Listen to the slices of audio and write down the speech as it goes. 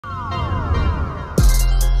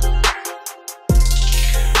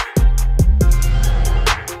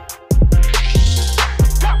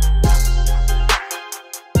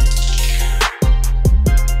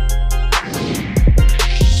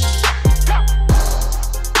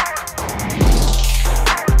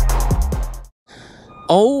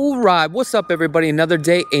Alright, what's up everybody? Another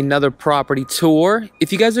day, another property tour.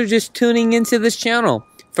 If you guys are just tuning into this channel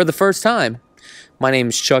for the first time, my name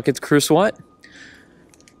is Krulsawat,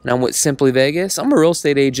 and I'm with Simply Vegas. I'm a real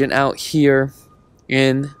estate agent out here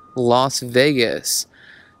in Las Vegas.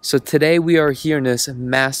 So today we are here in this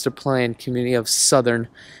master plan community of Southern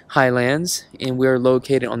Highlands, and we are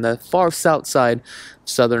located on the far south side of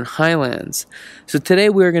Southern Highlands. So today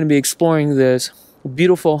we are going to be exploring this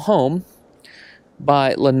beautiful home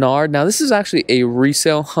by Leonard. Now this is actually a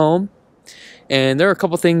resale home, and there are a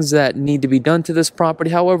couple things that need to be done to this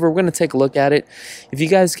property. However, we're going to take a look at it. If you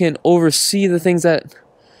guys can oversee the things that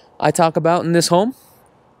I talk about in this home,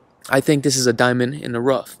 I think this is a diamond in the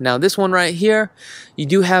rough. Now this one right here, you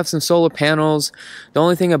do have some solar panels. The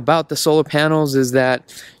only thing about the solar panels is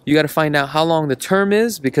that you got to find out how long the term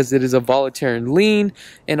is, because it is a voluntary lien,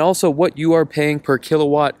 and also what you are paying per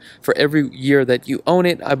kilowatt for every year that you own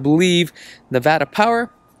it. I believe Nevada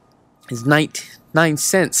Power is 99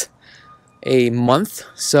 cents a month,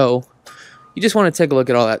 so you just want to take a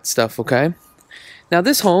look at all that stuff. Okay, now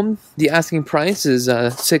this home, the asking price is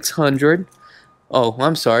 600. Oh,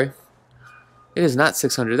 I'm sorry. It is not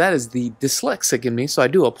 600. That is the dyslexic in me, so I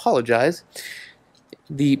do apologize.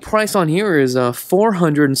 The price on here is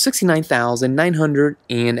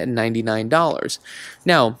 $469,999.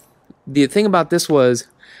 Now, the thing about this was,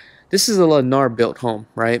 this is a Lennar built home,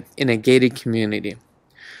 right, in a gated community.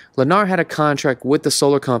 Lennar had a contract with the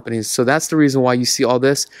solar companies, so that's the reason why you see all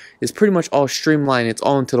this is pretty much all streamlined. It's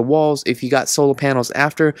all into the walls. If you got solar panels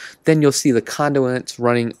after, then you'll see the conduits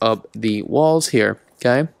running up the walls here,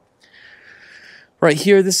 okay? Right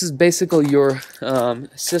here, this is basically your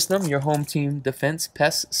system, your home team defense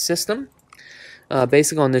pest system.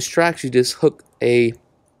 Basically on this track, you just hook a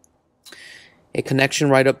connection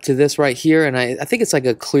right up to this right here, and I think it's like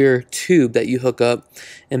a clear tube that you hook up,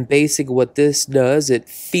 and basically what this does, it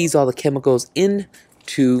feeds all the chemicals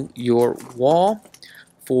into your wall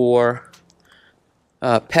for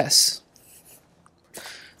pests.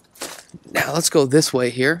 Now let's go this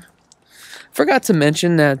way here. Forgot to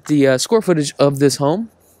mention that the square footage of this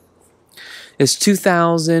home is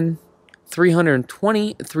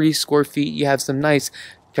 2,323 square feet. You have some nice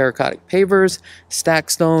terracotta pavers, stack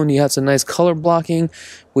stone. You have some nice color blocking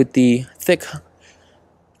with the thick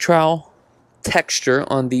trowel texture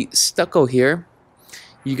on the stucco here.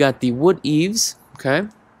 You got the wood eaves, okay?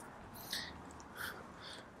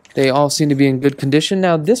 They all seem to be in good condition.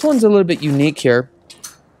 Now this one's a little bit unique here,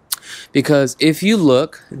 because if you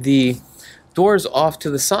look, the door's off to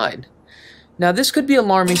the side. Now this could be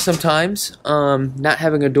alarming sometimes, not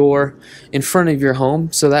having a door in front of your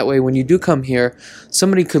home, so that way when you do come here,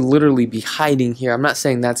 somebody could literally be hiding here. I'm not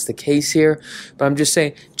saying that's the case here, but I'm just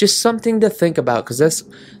saying, just something to think about, because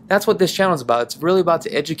that's what this channel is about. It's really about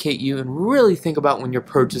to educate you and really think about when you're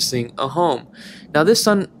purchasing a home. Now this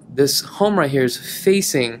home right here is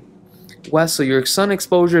facing west, so your sun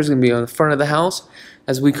exposure is going to be on the front of the house.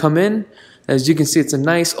 As we come in, as you can see, it's a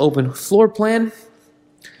nice open floor plan.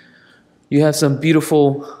 You have some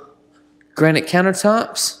beautiful granite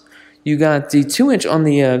countertops. You got the 2-inch on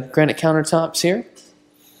the granite countertops here.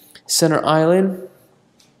 Center island.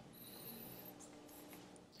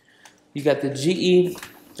 You got the GE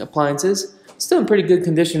appliances. Still in pretty good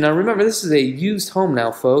condition. Now remember, this is a used home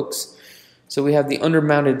now, folks. So we have the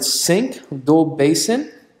undermounted sink, dual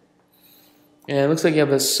basin. And it looks like you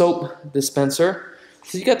have a soap dispenser.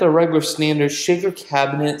 So you got the regular standard shaker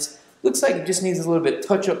cabinets. Looks like it just needs a little bit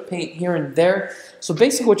touch-up paint here and there. So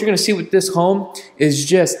basically what you're going to see with this home is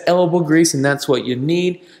just elbow grease, and that's what you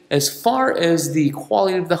need. As far as the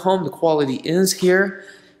quality of the home, the quality is here.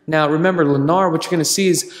 Now remember, Lennar, what you're going to see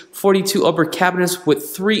is 42 upper cabinets with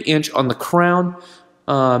 3-inch on the crown.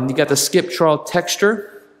 You got the skip trowel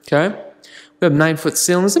texture. Okay, we have 9-foot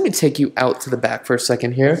ceilings. Let me take you out to the back for a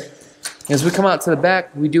second here. As we come out to the back,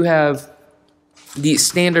 we do have the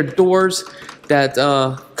standard doors that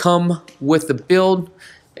come with the build.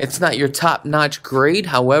 It's not your top-notch grade,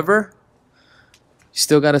 however, you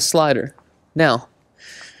still got a slider. Now,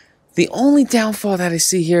 the only downfall that I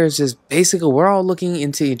see here is just basically we're all looking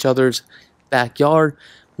into each other's backyard.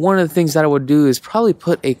 One of the things that I would do is probably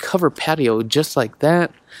put a covered patio just like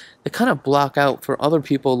that to kind of block out for other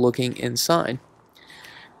people looking inside.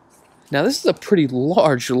 Now this is a pretty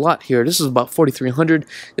large lot here. This is about 4,300.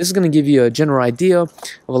 This is going to give you a general idea of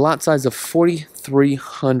a lot size of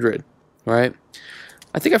 4,300. Right?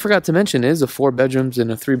 I think I forgot to mention it is a 4 bedrooms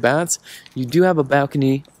and a 3 baths. You do have a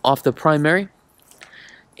balcony off the primary,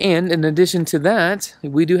 and in addition to that,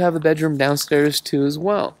 we do have a bedroom downstairs too as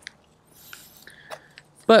well.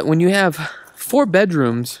 But when you have 4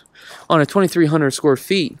 bedrooms on a 2,300 square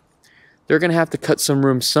feet, they're going to have to cut some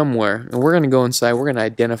room somewhere. And we're going to go inside. We're going to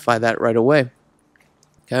identify that right away.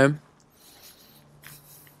 Okay.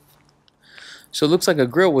 So it looks like a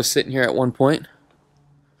grill was sitting here at one point.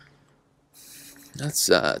 Let's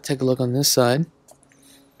take a look on this side.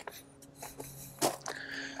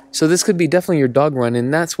 So this could be definitely your dog run,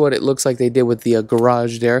 and that's what it looks like they did with the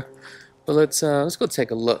garage there. But let's go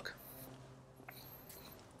take a look.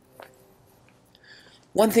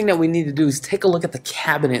 One thing that we need to do is take a look at the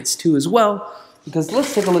cabinets too as well, because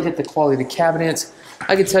let's take a look at the quality of the cabinets.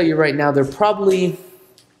 I can tell you right now, they're probably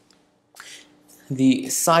the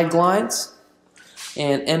side glides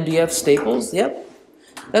and MDF staples. Yep,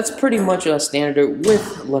 that's pretty much a standard with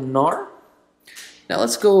Lennar. Now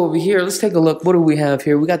let's go over here. Let's take a look. What do we have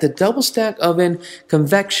here? We got the double stack oven,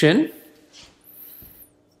 convection,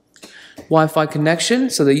 Wi-Fi connection.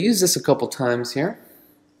 So they use this a couple times here.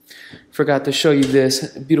 Forgot to show you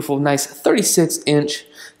this beautiful, nice 36-inch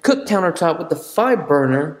cook countertop with the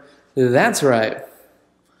 5-burner. That's right.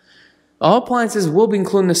 All appliances will be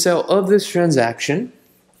included in the sale of this transaction.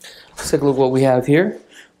 Let's take a look at what we have here.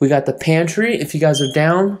 We got the pantry. If you guys are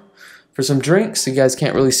down for some drinks, you guys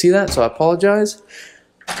can't really see that, so I apologize.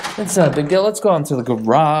 That's not a big deal. Let's go on to the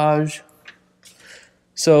garage.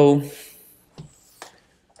 So,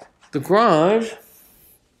 the garage,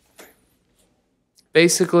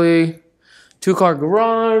 basically, 2-car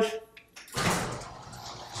garage.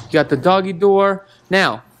 You got the doggy door.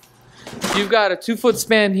 Now, you've got a 2-foot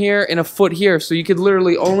span here and a foot here, so you could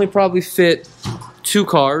literally only probably fit 2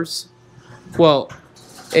 cars. Well,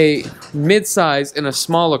 a mid-size and a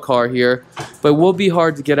smaller car here, but it will be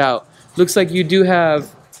hard to get out. Looks like you do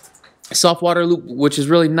have a soft water loop, which is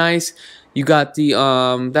really nice. You got the,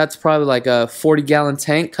 that's probably like a 40-gallon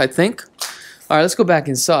tank, I think. All right, let's go back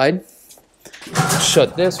inside.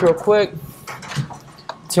 Shut this real quick.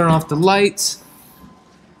 Turn off the lights.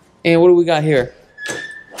 And what do we got here?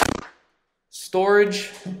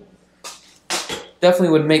 Storage.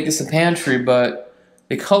 Definitely would make this a pantry, but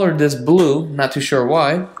they colored this blue, not too sure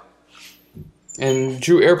why, and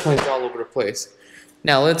drew airplanes all over the place.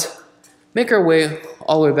 Now let's make our way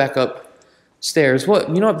all the way back upstairs. What?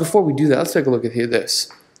 You know what? Before we do that, let's take a look at this.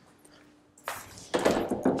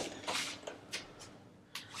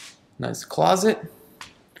 Nice closet,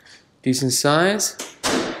 decent size.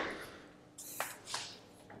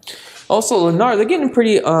 Also, Lennar, they're getting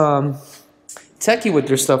pretty techie with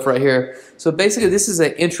their stuff right here. So basically, this is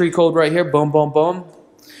an entry code right here. Boom, boom, boom.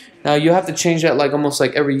 Now you have to change that like almost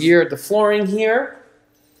like every year. The flooring here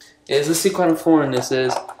is, let's see what kind of flooring this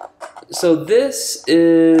is. So this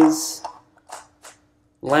is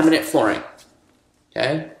laminate flooring,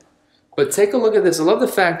 okay? But take a look at this. I love the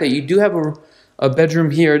fact that you do have a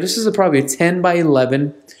bedroom here. This is probably a 10 by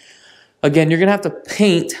 11. Again, you're gonna have to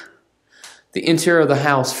paint the interior of the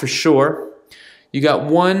house for sure. You got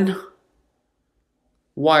one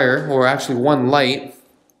wire, or actually one light.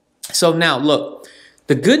 So now look.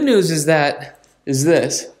 The good news is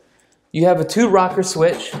this. You have a 2-rocker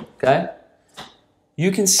switch, okay?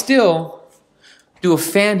 You can still do a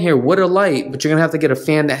fan here with a light, but you're gonna have to get a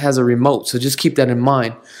fan that has a remote, so just keep that in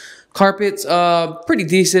mind. Carpets, pretty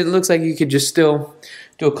decent. It looks like you could just still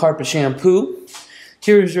do a carpet shampoo.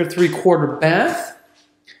 Here's your 3/4 bath,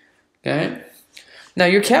 okay? Now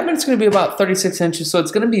your cabinet's gonna be about 36 inches, so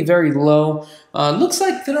it's gonna be very low. Looks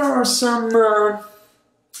like there are some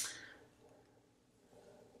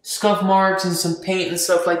scuff marks and some paint and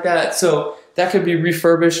stuff like that, so that could be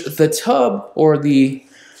refurbished. The tub or the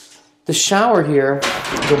shower here,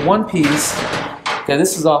 the one piece, okay,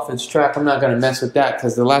 this is off its track. I'm not gonna mess with that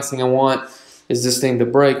because the last thing I want is this thing to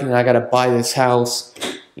break, and I gotta buy this house,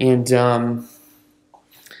 and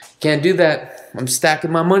can't do that. I'm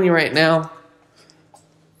stacking my money right now.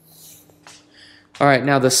 All right,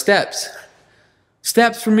 now the steps.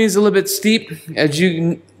 Steps for me is a little bit steep. As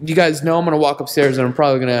you guys know, I'm going to walk upstairs and I'm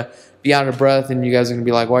probably going to be out of breath, and you guys are going to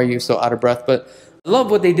be like, why are you so out of breath? But I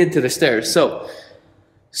love what they did to the stairs. So,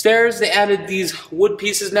 stairs, they added these wood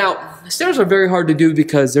pieces. Now, the stairs are very hard to do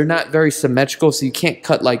because they're not very symmetrical, so you can't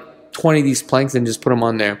cut like 20 of these planks and just put them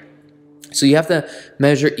on there. So you have to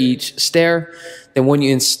measure each stair. Then when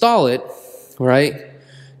you install it, right,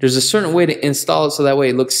 there's a certain way to install it so that way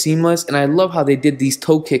it looks seamless. And I love how they did these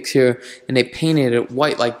toe kicks here and they painted it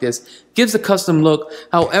white like this. Gives a custom look.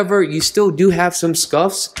 However, you still do have some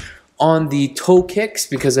scuffs on the toe kicks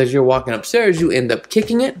because as you're walking upstairs, you end up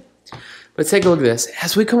kicking it. But take a look at this.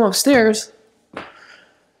 As we come upstairs,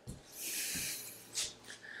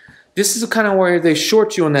 this is the kind of where they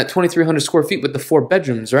short you on that 2,300 square feet with the 4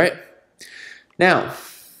 bedrooms, right? Now,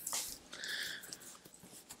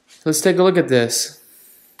 let's take a look at this.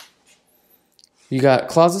 You got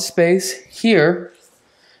closet space here.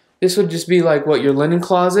 This would just be like what, your linen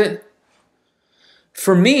closet.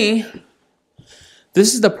 For me,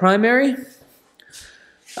 this is the primary.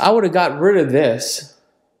 I would have got rid of this,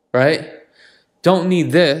 right? Don't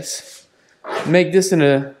need this. Make this in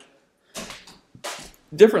a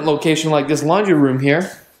different location like this laundry room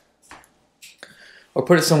here. Or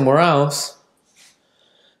put it somewhere else.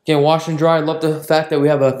 Again, wash and dry. I love the fact that we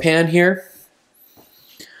have a pan here.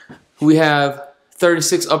 We have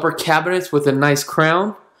 36 upper cabinets with a nice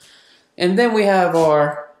crown. And then we have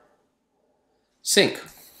our sink.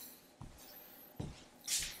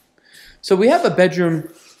 So we have a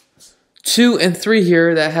bedroom 2 and 3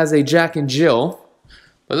 here that has a Jack and Jill.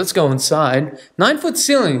 But let's go inside. 9-foot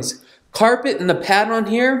ceilings. Carpet and the pad on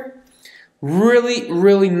here. Really,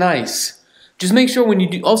 really nice. Just make sure when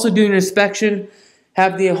you also do your inspection,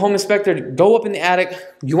 have the home inspector go up in the attic.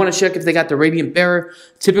 You want to check if they got the radiant barrier.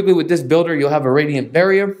 Typically with this builder, you'll have a radiant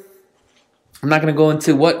barrier. I'm not going to go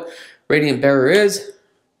into what radiant barrier is.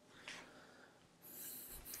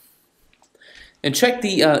 And check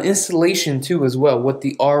the installation too as well, what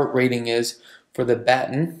the R rating is for the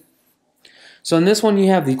batten. So in this one you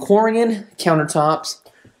have the Corian countertops,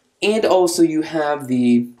 and also you have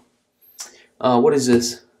the, what is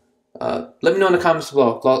this? Let me know in the comments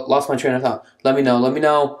below. Lost my train of thought. Let me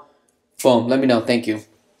know. Boom, let me know. Thank you.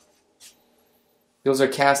 Those are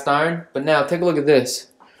cast iron. But now take a look at this.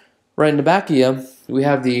 Right in the back of you, we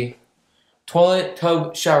have the toilet,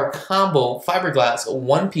 tub, shower combo, fiberglass,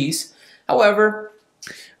 one piece. However,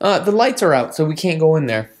 the lights are out, so we can't go in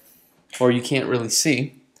there. Or you can't really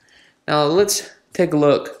see. Now let's take a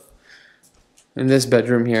look in this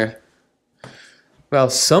bedroom here. Well,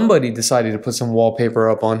 somebody decided to put some wallpaper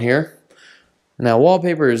up on here. Now,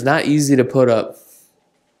 wallpaper is not easy to put up.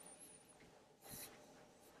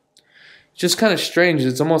 It's just kind of strange.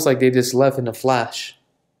 It's almost like they just left in a flash.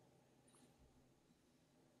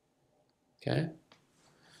 Okay.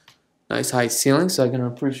 Nice high ceiling, so I can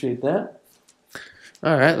appreciate that.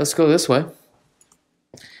 All right, let's go this way.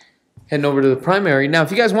 Heading over to the primary. Now,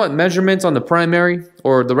 if you guys want measurements on the primary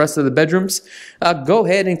or the rest of the bedrooms, go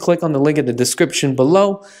ahead and click on the link in the description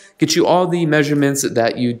below. Get you all the measurements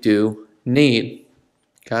that you do need.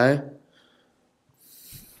 Okay?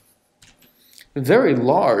 Very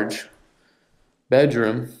large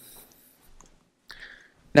bedroom.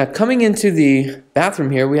 Now, coming into the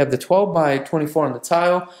bathroom here, we have the 12 by 24 on the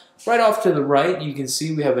tile. Right off to the right, you can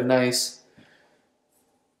see we have a nice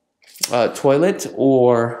toilet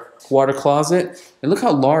or water closet. And look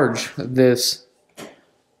how large this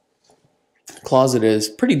closet is.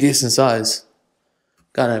 Pretty decent size,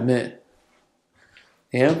 gotta admit.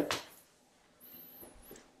 Yeah,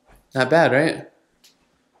 not bad, right?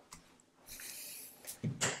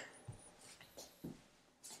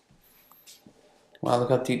 Wow,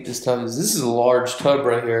 look how deep this tub is. This is a large tub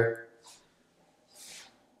right here.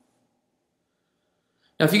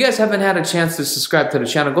 Now, if you guys haven't had a chance to subscribe to the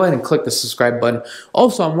channel, go ahead and click the subscribe button.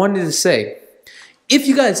 Also, I wanted to say, if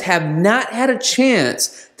you guys have not had a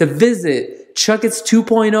chance to visit Chakits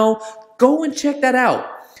 2.0, go and check that out.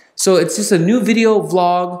 So it's just a new video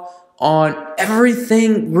vlog on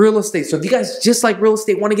everything real estate. So if you guys just like real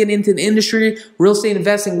estate, want to get into the industry, real estate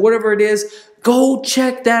investing, whatever it is, go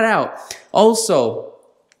check that out. Also,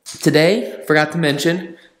 today, forgot to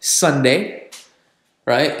mention, Sunday,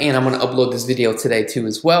 right? And I'm going to upload this video today too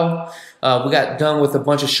as well. We got done with a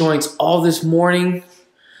bunch of showings all this morning.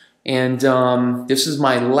 And this is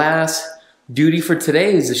my last duty for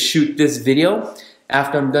today, is to shoot this video.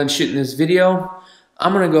 After I'm done shooting this video,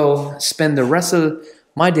 I'm going to go spend the rest of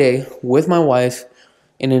my day with my wife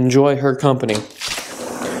and enjoy her company.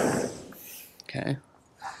 Okay.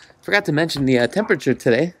 Forgot to mention the temperature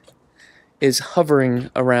today is hovering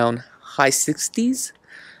around high 60s,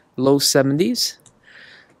 low 70s.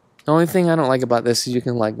 The only thing I don't like about this is you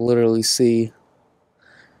can like literally see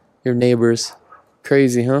your neighbors.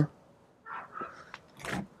 Crazy, huh?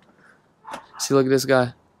 See, look at this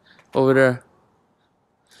guy over there.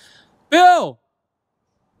 Bill!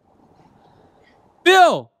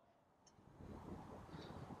 Bill!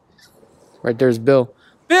 Right there's Bill.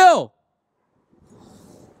 Bill!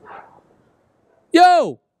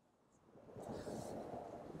 Yo!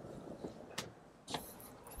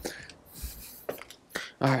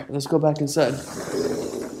 All right, let's go back inside.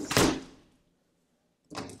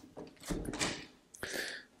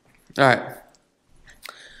 All right.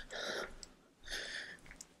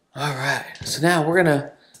 All right, so now we're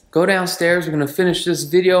gonna go downstairs. We're gonna finish this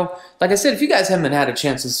video. Like I said, if you guys haven't had a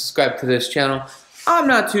chance to subscribe to this channel, I'm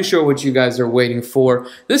not too sure what you guys are waiting for.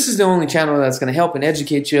 This is the only channel that's gonna help and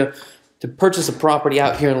educate you to purchase a property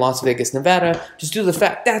out here in Las Vegas, Nevada, just due to the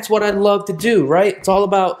fact that's what I love to do, right? It's all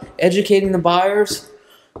about educating the buyers.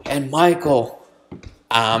 And Michael,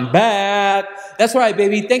 I'm back. That's right,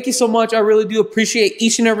 baby. Thank you so much. I really do appreciate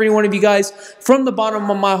each and every one of you guys from the bottom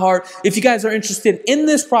of my heart. If you guys are interested in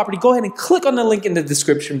this property, go ahead and click on the link in the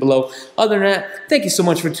description below. Other than that, thank you so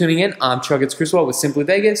much for tuning in. I'm Krulsawat with Simply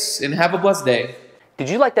Vegas, and have a blessed day. Did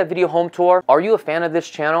you like that video home tour? Are you a fan of this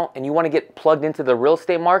channel and you want to get plugged into the real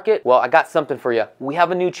estate market? Well, I got something for you. We have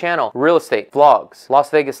a new channel, real estate, vlogs, Las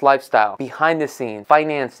Vegas lifestyle, behind the scenes,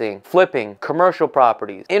 financing, flipping, commercial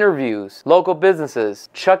properties, interviews, local businesses,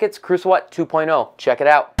 Chakits Krulsawat 2.0. Check it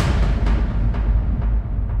out.